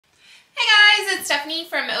Stephanie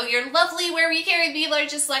from Oh You're Lovely, where we carry the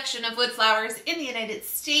largest selection of wood flowers in the United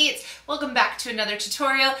States. Welcome back to another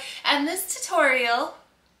tutorial, and this tutorial,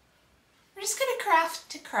 we're just gonna craft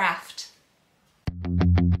to craft.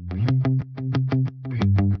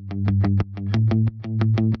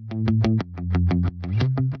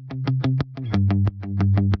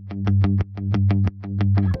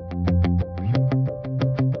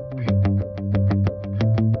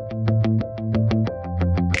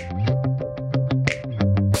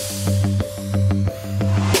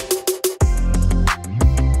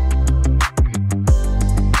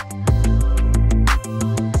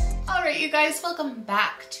 Welcome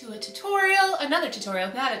back to a tutorial, another tutorial,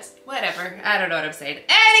 whatever, I don't know what I'm saying.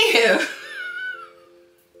 Anywho,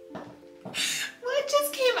 what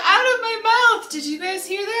just came out of my mouth? Did you guys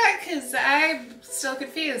hear that? Because I'm still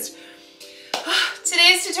confused.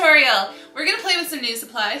 Today's tutorial, we're gonna play with some new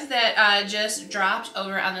supplies that just dropped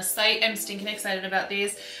over on the site. I'm stinking excited about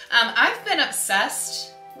these. I've been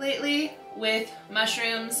obsessed lately with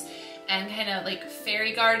mushrooms and kind of like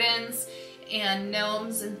fairy gardens and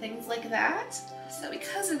gnomes and things like that. So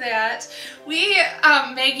because of that,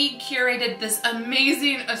 Maggie curated this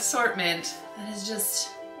amazing assortment that is just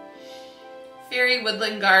fairy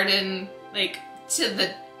woodland garden, like to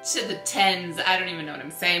the tens. I don't even know what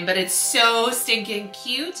I'm saying, but it's so stinking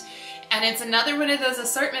cute. And it's another one of those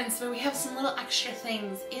assortments where we have some little extra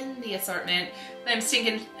things in the assortment that I'm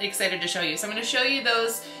stinking excited to show you. So I'm gonna show you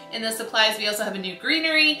those in the supplies. We also have a new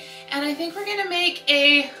greenery, and I think we're gonna make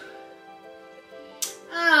a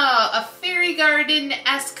fairy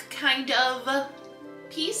garden-esque kind of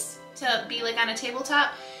piece to be like on a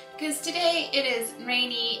tabletop, because today it is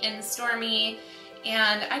rainy and stormy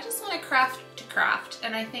and I just want to craft,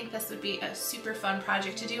 and I think this would be a super fun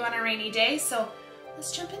project to do on a rainy day. So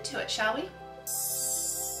let's jump into it, shall we?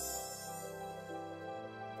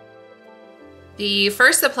 The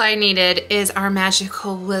first supply needed is our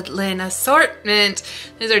magical woodland assortment.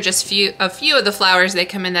 These are just a few of the flowers that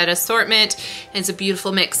come in that assortment. It's a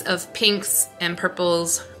beautiful mix of pinks and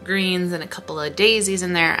purples, greens, and a couple of daisies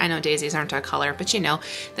in there. I know daisies aren't our color, but you know.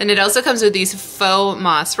 Then it also comes with these faux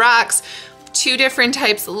moss rocks, 2 different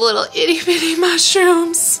types of little itty bitty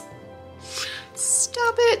mushrooms.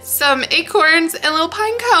 Stop it. Some acorns and little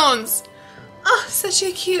pine cones. Oh, such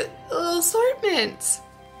a cute little assortment.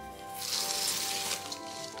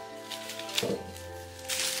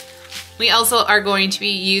 We also are going to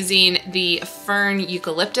be using the fern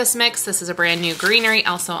eucalyptus mix. This is a brand new greenery,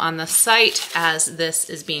 also on the site as this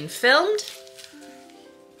is being filmed.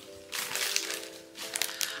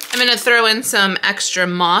 I'm gonna throw in some extra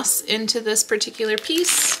moss into this particular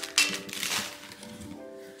piece.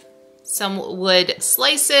 Some wood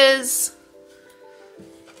slices.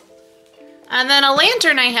 And then a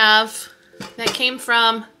lantern I have that came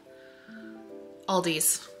from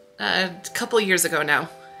Aldi's a couple years ago now.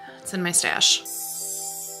 It's in my stash.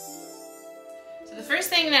 So the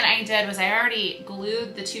first thing that I did was I already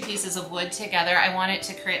glued the 2 pieces of wood together. I wanted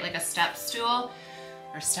to create like a step.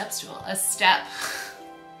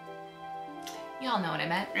 Y'all know what I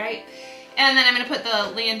meant, right? And then I'm gonna put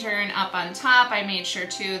the lantern up on top. I made sure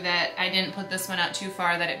too that I didn't put this one out too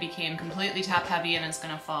far that it became completely top heavy and it's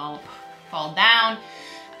gonna fall down.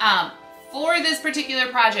 For this particular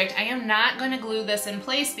project, I am not going to glue this in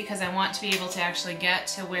place because I want to be able to actually get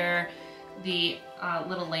to where the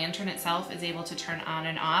little lantern itself is able to turn on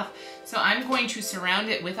and off. So I'm going to surround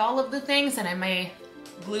it with all of the things, and I may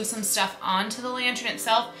glue some stuff onto the lantern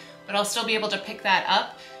itself, but I'll still be able to pick that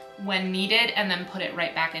up when needed and then put it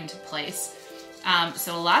right back into place.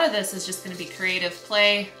 So a lot of this is just going to be creative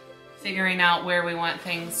play, figuring out where we want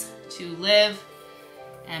things to live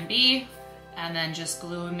and be, and then just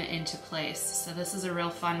glue them into place. So this is a real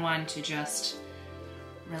fun one to just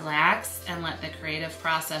relax and let the creative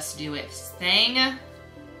process do its thing.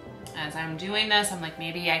 As I'm doing this, I'm like,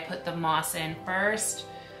 maybe I put the moss in first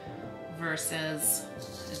versus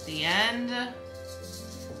at the end.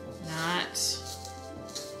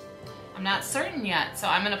 I'm not certain yet, so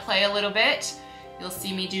I'm gonna play a little bit. You'll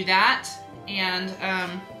see me do that, and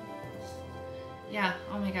yeah,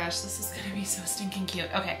 oh my gosh, this is gonna be so stinking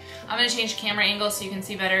cute. Okay, I'm gonna change camera angle so you can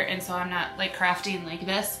see better and so I'm not like crafting like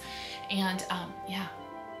this. And yeah,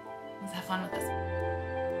 let's have fun with this.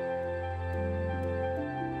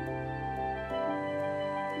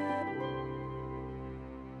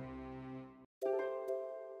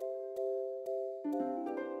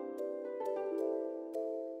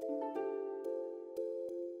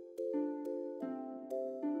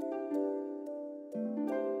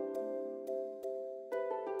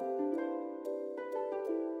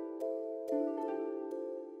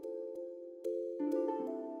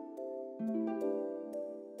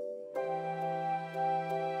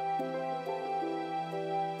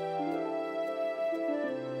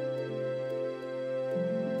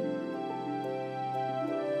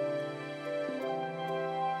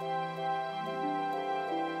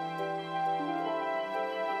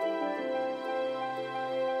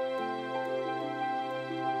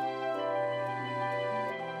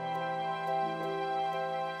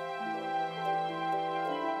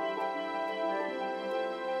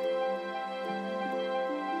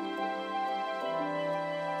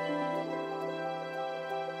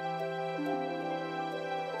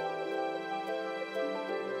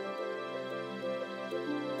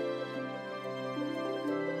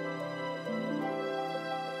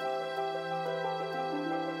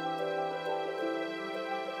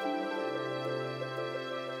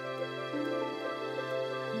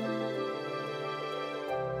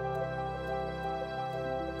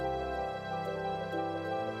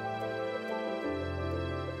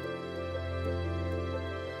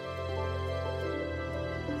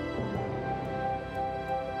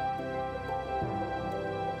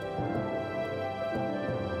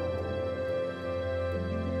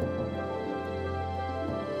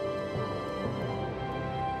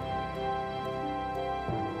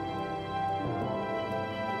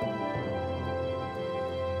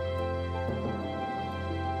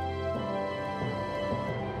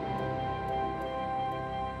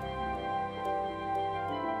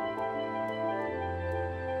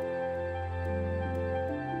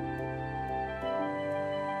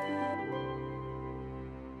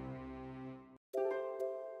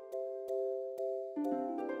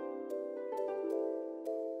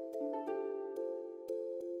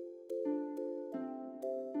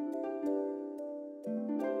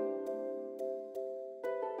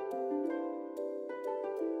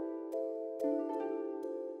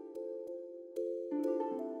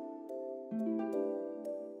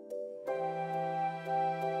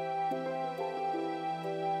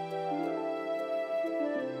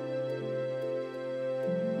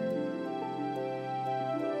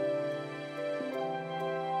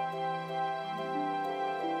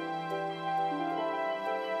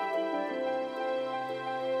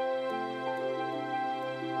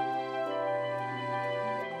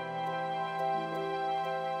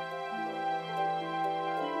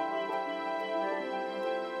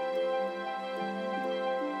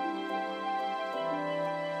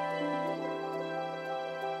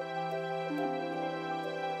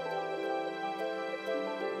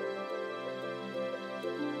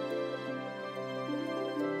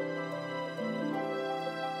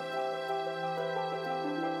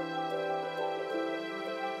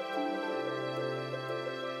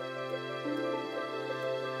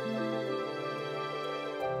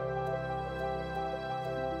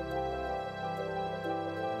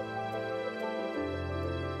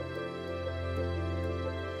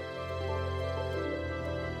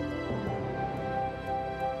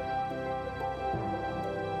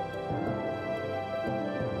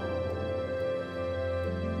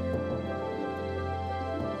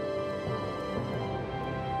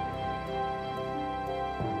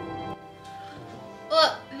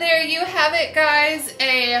 there you have it, guys.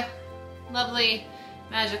 A lovely,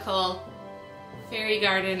 magical, fairy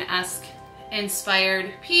garden-esque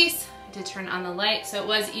inspired piece. I did turn on the light, so it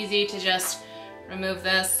was easy to just remove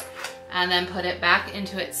this and then put it back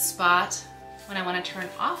into its spot when I want to turn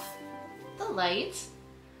off the light.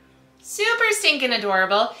 Super stinking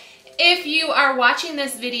adorable. If you are watching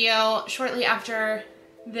this video shortly after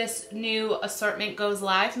this new assortment goes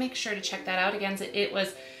live, make sure to check that out. Again,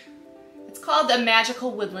 it's called the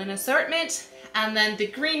Magical Woodland Assortment. And then the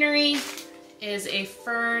greenery is a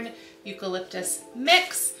fern eucalyptus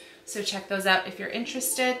mix. So check those out if you're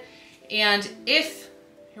interested. And if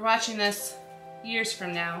you're watching this years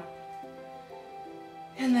from now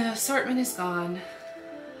and the assortment is gone,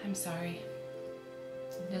 I'm sorry.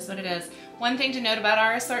 It is what it is. One thing to note about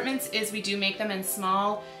our assortments is we do make them in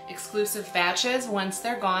small, exclusive batches. Once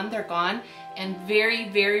they're gone, they're gone. And very,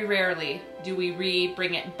 very rarely do we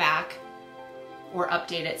bring it back or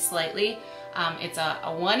update it slightly. It's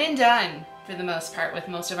a one and done for the most part with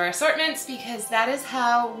most of our assortments, because that is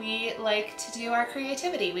how we like to do our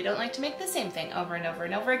creativity. We don't like to make the same thing over and over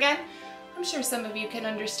and over again. I'm sure some of you can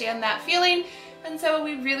understand that feeling. And so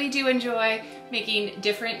we really do enjoy making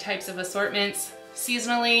different types of assortments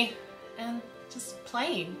seasonally and just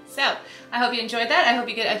plain. So I hope you enjoyed that. I hope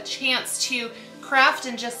you get a chance to craft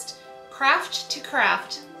and just craft to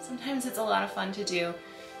craft. Sometimes it's a lot of fun to do.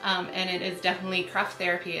 And it is definitely, craft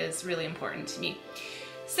therapy is really important to me.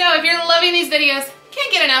 So if you're loving these videos,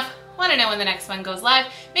 can't get enough, want to know when the next one goes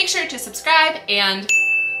live, make sure to subscribe and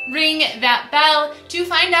ring that bell to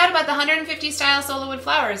find out about the 150 style solo wood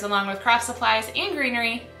flowers along with craft supplies and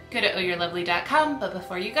greenery. Go to ohyourlovely.com, but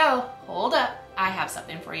before you go, hold up, I have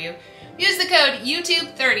something for you. Use the code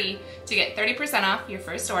YouTube30 to get 30% off your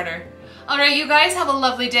first order. Alright, you guys, have a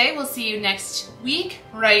lovely day. We'll see you next week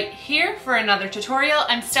right here for another tutorial.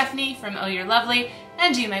 I'm Stephanie from Oh You're Lovely,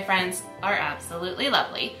 and you, my friends, are absolutely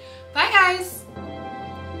lovely. Bye, guys!